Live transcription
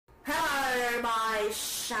my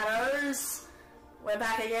shadows. We're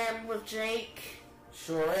back again with Jake.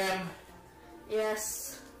 Sure am.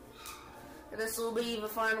 Yes. And this will be the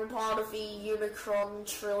final part of the Unicron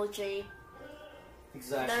trilogy.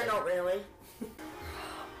 Exactly. No, not really.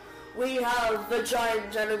 We have the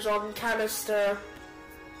giant energon canister.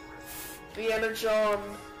 The energon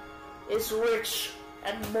is rich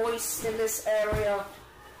and moist in this area.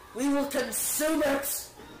 We will consume it,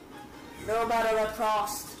 no matter the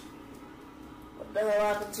cost. What the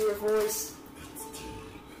hell happened to your voice?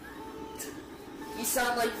 You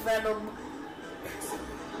sound like Venom.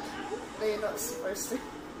 No, you're not supposed to.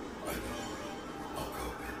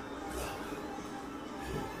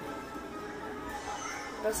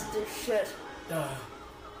 Doesn't do shit.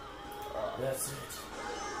 That's it.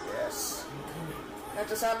 Yes. You have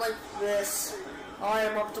to sound like this. I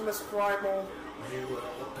am Optimus Primal. You are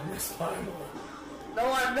Optimus Primal. No,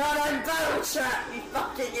 I'm not. I'm Battletrap, you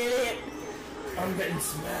fucking idiot. I'm getting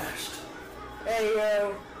smashed. Hey,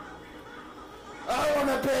 yo. I want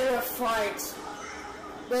a bit of fight.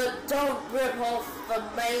 But don't rip off the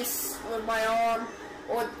mace with my arm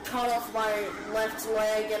or cut off my left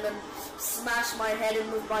leg and then smash my head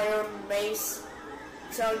in with my own mace.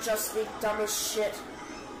 So I'll just be dumb as shit.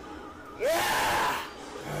 Yeah!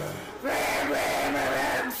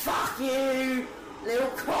 Fuck you,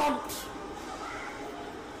 little cunt!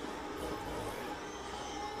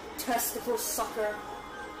 Testicle sucker.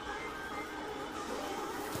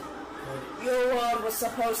 Your world was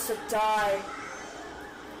supposed to die,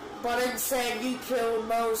 but instead you killed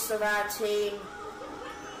most of our team.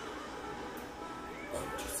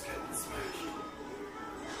 I'm just getting smashed.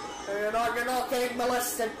 You're not getting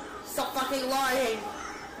molested. Stop fucking lying.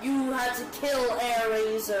 You had to kill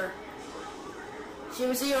Air-Razor. She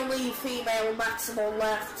was the only female Maximal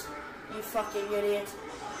left. You fucking idiot.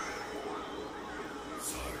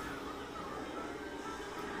 Sorry.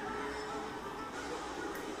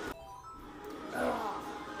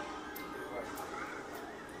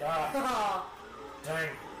 Dang.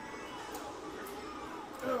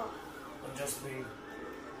 I'm just being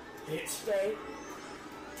hit. Okay.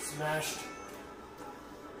 Smashed.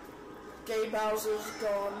 Gay Bowser's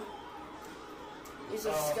gone. He's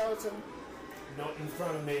a skeleton. Not in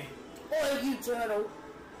front of me. Oi, you turtle!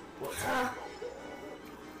 What's that?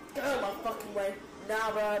 Get out of my fucking way.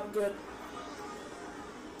 Nah, bro, I'm good.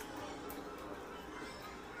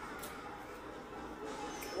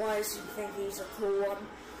 Why does he think he's a cool one?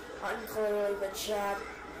 I'm clearly the Chad.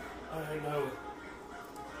 I know.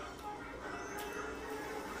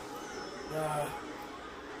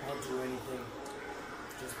 I'll do anything.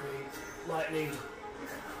 Just be lightning.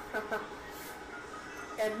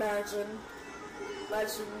 Imagine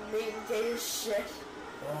me gay as shit.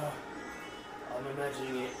 I'm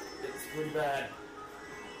imagining it. It's pretty bad.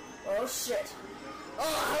 Oh shit.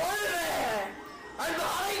 Oh, hello there! I'm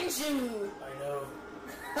behind you! I know.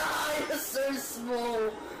 Ah, you're so small.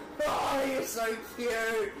 Oh, you're so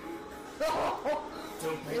cute. Oh,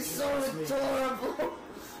 Don't you're so patronize me. adorable.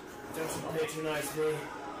 Don't you patronize me.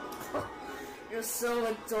 You're so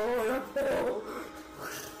adorable.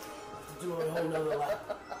 Do a whole nother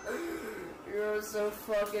lap. You're so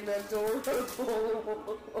fucking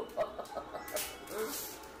adorable.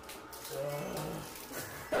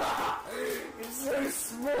 You're so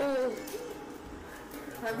small.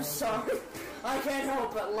 I'm sorry. I can't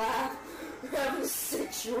help but laugh at the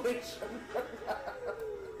situation.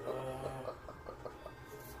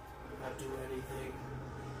 I'd do anything.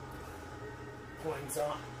 Coins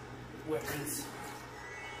aren't weapons.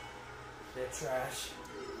 They're trash.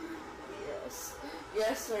 Yes.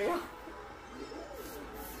 Yes, we are.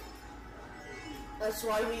 That's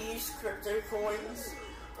why we use crypto coins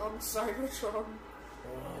on Cybertron.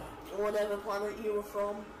 Or whatever planet you were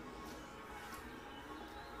from.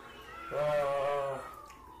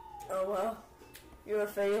 Oh well. You're a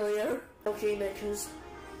failure. Okay, knickers.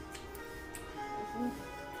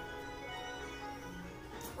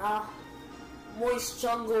 Moist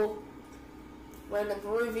jungle. We're in the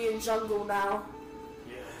Peruvian jungle now.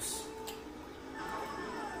 Yes.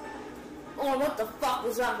 Oh, what the fuck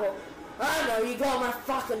was that for? I don't know, you got my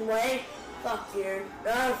fucking way. Fuck you.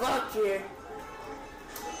 No, fuck you.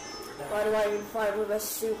 Why do I even fight with a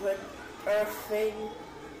stupid earth thing?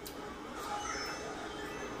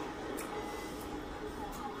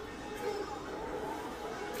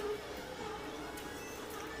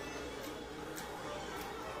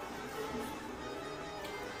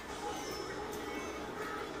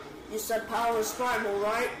 You said Optimus Primal,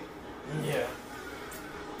 right? Yeah.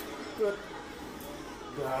 Good.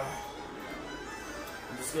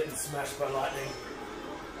 I'm just getting smashed by lightning.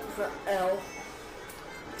 For L.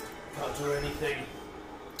 Can't do anything.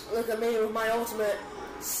 Look at me with my ultimate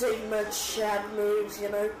Sigma Chad moves, you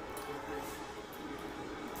know.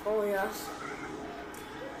 Oh yes.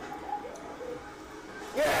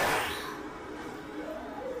 Yeah!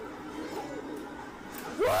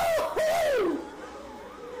 Woohoo!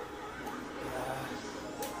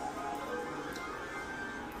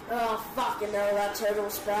 Oh fucking hell, that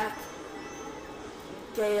turtle's back.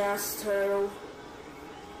 Gay ass turtle.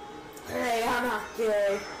 Hey, I'm not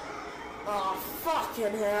gay. Oh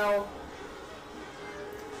fucking hell.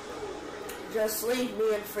 Just leave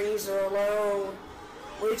me and Freezer alone.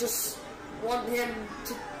 We just want him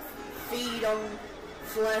to feed on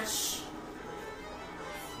flesh.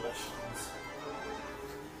 Fleshlings.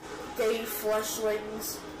 Gay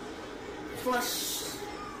fleshlings. Flesh.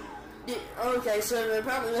 Yeah, okay, so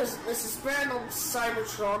apparently there's this brand on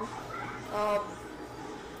Cybertron, called,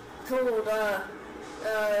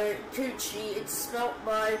 Coochie. It's spelt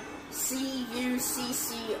by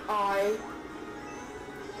C-U-C-C-I.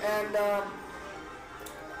 And,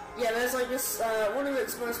 yeah, there's like this, one of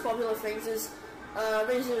its most popular things is,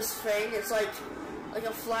 basically this thing. It's like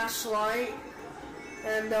a flashlight.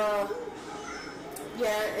 And,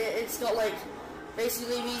 yeah, it's got like,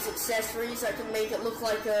 basically these accessories that can make it look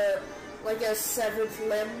like a severed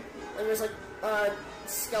limb. Like there's like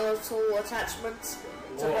skeletal attachments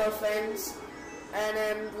to both ends, and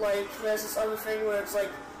then like there's this other thing where it's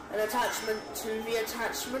like an attachment to the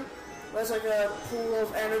attachment. There's like a pool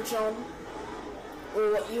of energon,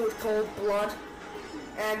 or what you would call blood,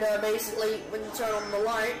 and basically when you turn on the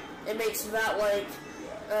light, it makes that like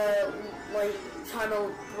kind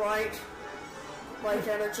of bright, like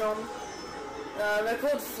energon. They're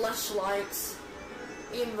called fleshlights,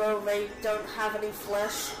 even though they don't have any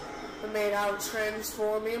flesh. They're made out of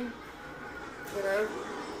transformium, you know?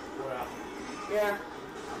 Wow. Yeah.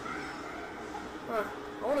 Huh.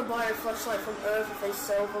 I want to buy a fleshlight from Earth if they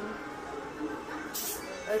sell them.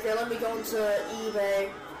 Okay, let me go into eBay.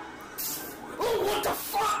 Oh, what the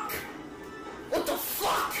fuck? What the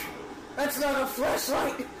fuck? That's not a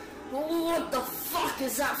fleshlight. What the fuck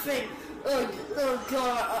is that thing? Oh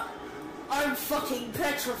god. I'm fucking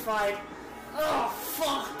petrified. Oh,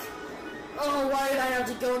 fuck. Oh, why did I have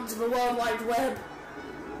to go into the World Wide Web?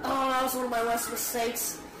 Oh, that was one of my worst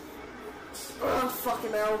mistakes. Oh,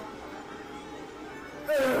 fucking hell.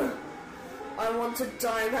 Ugh. I want to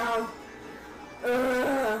die now.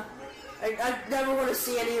 Ugh. I never want to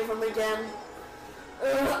see any of them again.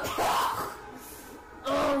 Ugh.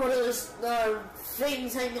 Oh, what are those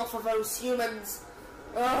things hanging off of those humans?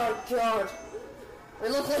 Oh, God. They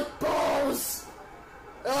look like balls!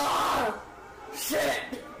 Ah! Shit!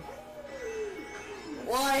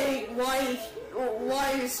 Why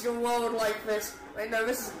is your world like this? Wait, no,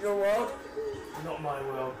 this isn't your world. Not my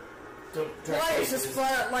world. Don't why is this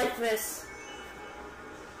planet like this?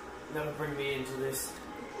 Never bring me into this.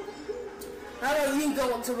 How about you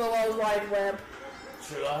go onto the World Wide Web?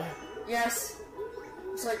 Should I? Yes.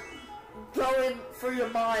 It's like going through your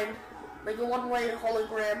mind, like a one-way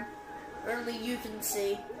hologram. Only you can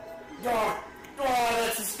see. Oh,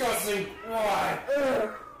 that's disgusting. Why?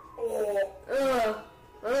 Ugh. Ugh.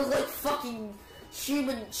 They look like fucking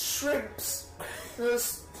human shrimps.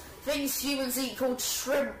 Those things humans eat called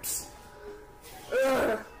shrimps.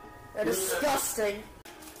 Ugh. They're disgusting.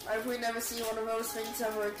 I hope we never see one of those things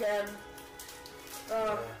ever again.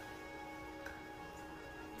 Yeah.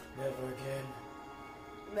 Never again.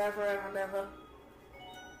 Never, ever, never.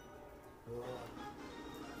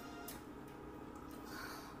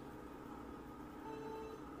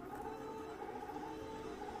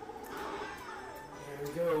 Here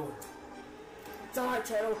we go. Die,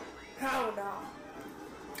 Turtle. Hell no.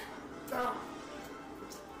 No.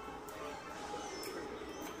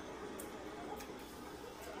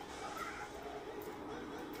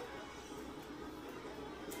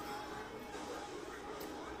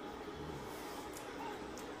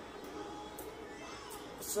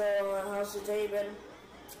 So, how's your day been?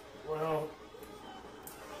 Well,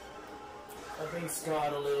 I've been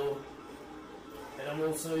scarred a little, and I'm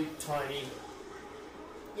also tiny.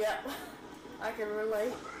 Yep, I can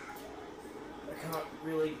relate. I can't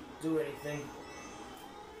really do anything.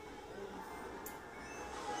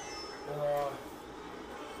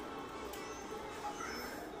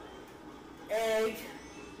 Egg.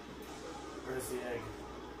 Where's the egg?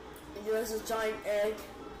 There's a giant egg.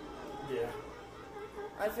 Yeah.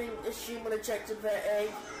 I think a human ejected their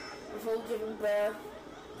egg before giving birth,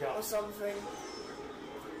 Yeah. or something.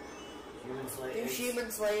 Humans lay Do eggs.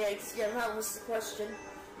 humans lay eggs? Yeah, that was the question.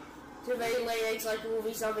 Do they lay eggs like all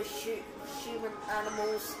these other human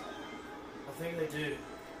animals? I think they do.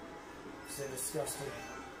 'Cause they're disgusting.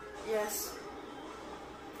 Yes.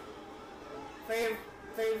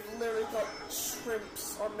 They've literally got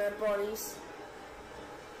shrimps on their bodies.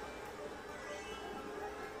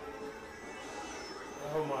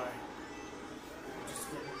 Oh my. Just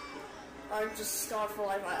kidding. I'm just scarred for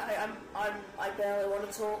life. I barely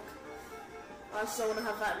want to talk. I still want to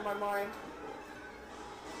have that in my mind.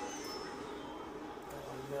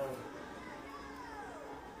 Oh no.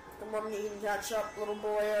 Come on, you can catch up, little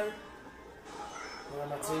boyo. Well,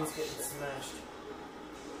 my team's getting smashed.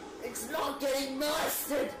 It's not getting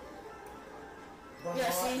molested!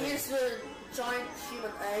 Yeah, see, here's the giant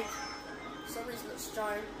human egg. For some reason it's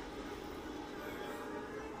giant.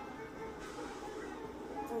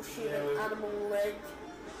 Full human animal leg.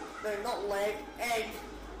 No, not leg, egg.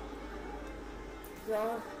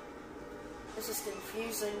 God. This is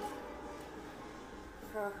confusing.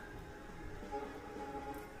 Huh.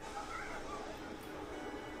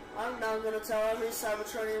 I'm now gonna tell every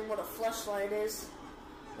Cybertronian what a fleshlight is.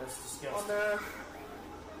 That's disgusting. On their...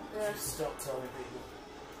 Yes. Stop telling people.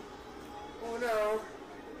 Oh no.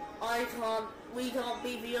 We can't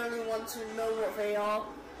be the only ones who know what they are.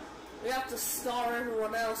 We have to scar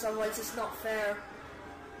everyone else, otherwise it's not fair.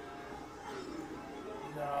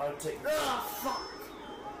 No, I'll take... Ugh, fuck!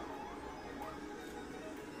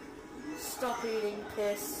 Stop eating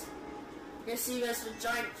piss. You see there's a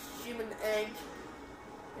giant human egg.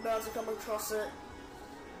 You're about to come across it.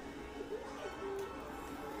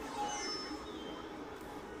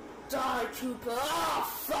 Die, Cooper! Oh,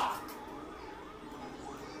 fuck!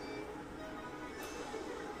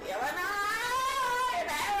 You're an eye,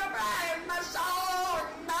 my soul,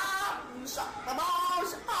 not suck the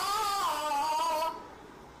balls. Oh,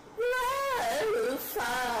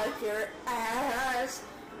 fuck your ass,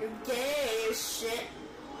 you gay as shit.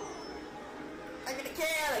 I'm gonna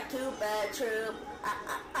kill a Cooper troop.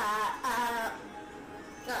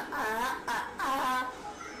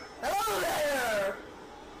 Hello there!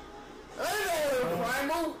 Hello,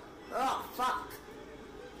 Primal! Oh, fuck.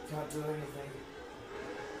 Can't do anything.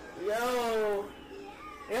 Yo!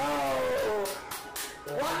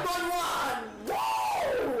 111!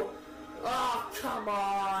 Whoa! Oh, come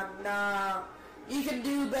on, nah. You can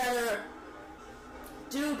do better.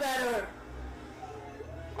 Do better.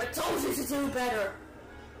 I told you to do better.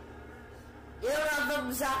 You don't have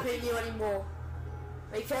them zapping you anymore.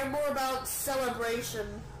 They care more about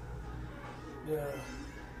celebration. Yeah.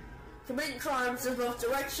 Committing crimes in both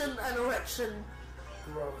direction and erection.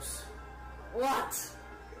 Gross. What?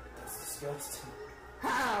 That's disgusting.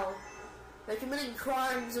 How? They're committing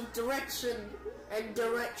crimes of direction and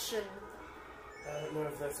direction. I don't know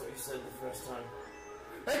if that's what you said the first time.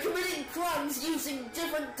 They're committing crimes using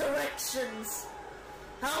different directions.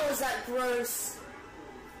 How is that gross?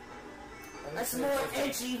 That's more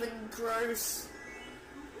edgy than gross.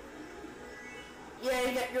 Yeah,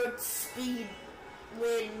 you get your speed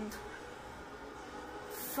wind.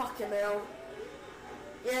 Fucking hell.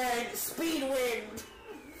 Yeah, speed wind.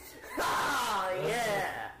 Ah,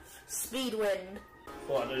 yeah. Speed wind.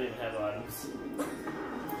 Well, I don't even have items.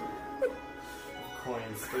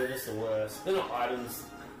 Coins, they're just the worst. They're not items.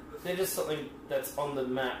 They're just something that's on the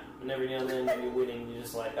map, and every now and then when you're winning, you're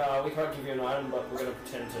just like, oh, we can't give you an item, but we're going to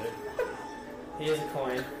pretend to. Here's a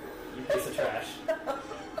coin, you piece of trash.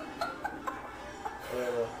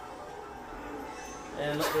 Whatever.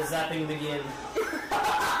 And let the zapping begin.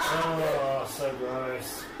 Oh, so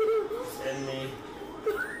gross. Just end me.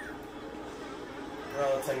 I'd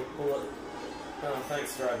rather take a bullet. Oh,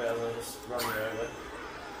 thanks, Dry Bowser. Just run me over.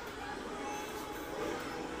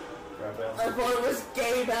 Dry Bowser. I thought it was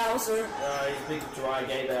Gay Bowser. Oh, he's big, dry,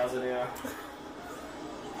 gay Bowser now.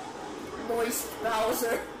 Moist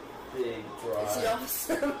Bowser. Big, dry. It's the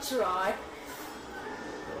opposite of dry.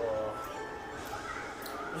 Oh.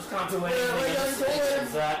 I just can't do anything. We're going to call him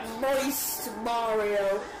that. Moist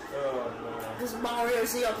Mario. Oh, no. Because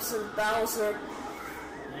Mario's the opposite of Bowser.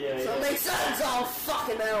 Yeah, So yeah. it makes sense. Oh,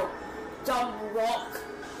 fucking hell. Dumb rock.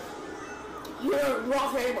 You don't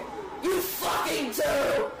rock anymore. You fucking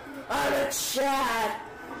do! I'm a Chad.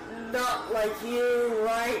 Not like you,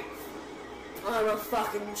 right? I'm a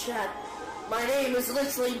fucking Chad. My name is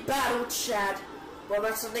literally Battle Chad. Well,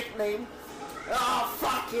 that's a nickname. Oh,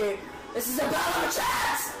 fuck you. This is a battle of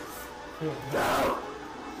Chads! No!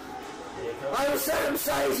 I will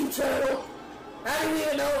circumcise you, turtle. How do you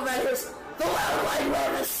even know what that is? The World Wide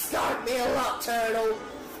Web has scarred me a lot, turtle.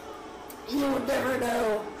 You would never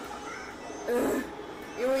know.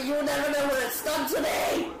 You will never know what it's done to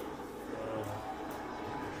me!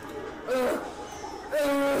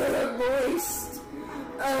 Moist.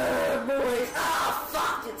 Moist. Ah,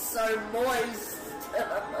 fuck, it's so moist.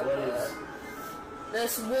 What is?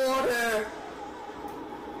 This water.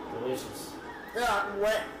 Delicious.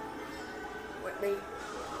 Wet. Wet me.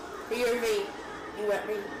 Hear me. You wet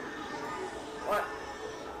me. What?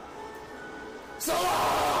 So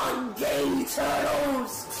long, gay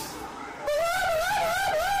turtles!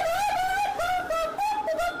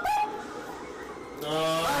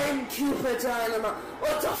 I'm Cooper Dynamite.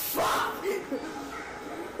 What the fuck?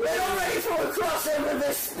 We're not ready for a crossover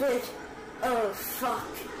this big. Oh, fuck.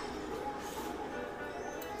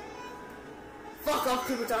 Fuck off,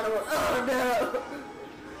 Cooper Dynamite. Oh, no.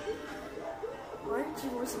 Why did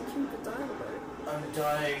you listen to Cooper Dynamite? I'm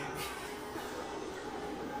dying.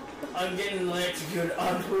 I'm getting electrocuted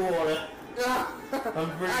underwater.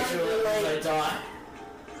 I'm pretty sure I die.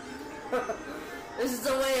 This is a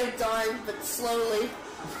way of dying, but slowly.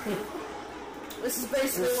 This is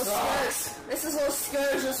basically this is what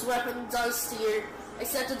Scourge's weapon does to you,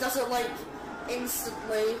 except it doesn't like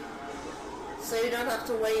instantly, so you don't have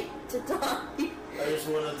to wait to die. I just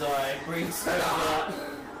want to die. Bring Scourge out.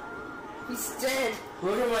 He's dead.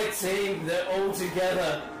 Look at my team. They're all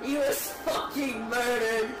together. He was fucking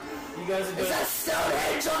murdered. You guys are good. Is that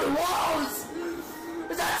Stonehenge on the walls?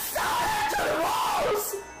 Is that Stonehenge on the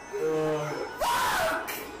walls? Fuck!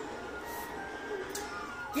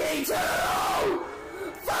 Gay turtle!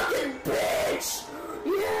 Fucking bitch!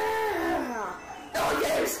 Yeah! No one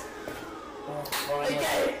cares!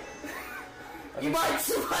 Okay! You might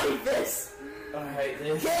survive this! I hate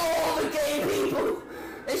this. Kill all the gay people!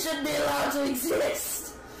 They shouldn't be allowed to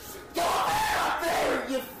exist! Go up there!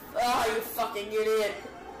 You fucking idiot!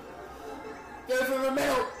 Go for the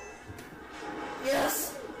middle!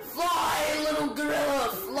 Yes! Fly, little gorilla!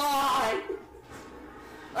 Fly!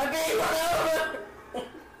 I'm being run over!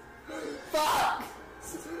 Fuck!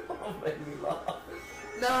 Don't make me laugh.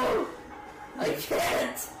 No! I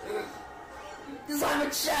can't! Because I'm a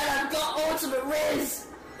Chad, I've got ultimate Riz!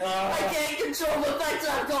 I can't control the fact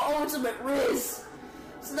that I've got ultimate Riz!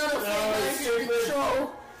 It's not a thing I can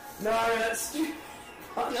control! No, that's stupid!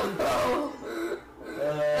 No!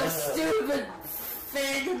 That stupid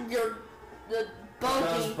thing in your... the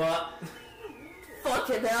buggy! Butt.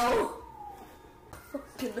 Fucking hell!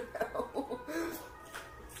 Fucking hell!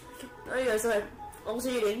 Anyways, I was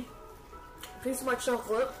eating a piece of my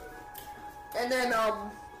chocolate, and then,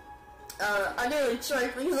 I nearly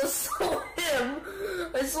choked because I saw him!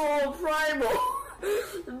 I saw a Primal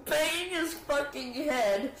banging his fucking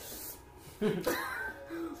head.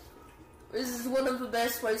 This is one of the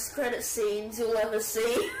best post-credit scenes you'll ever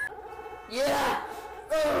see. Yeah!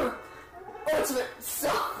 Ultimate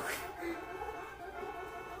song!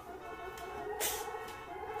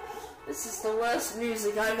 This is the worst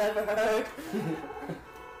music I've ever heard.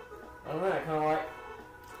 I don't know, I kind of like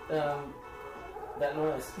that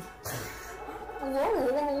noise.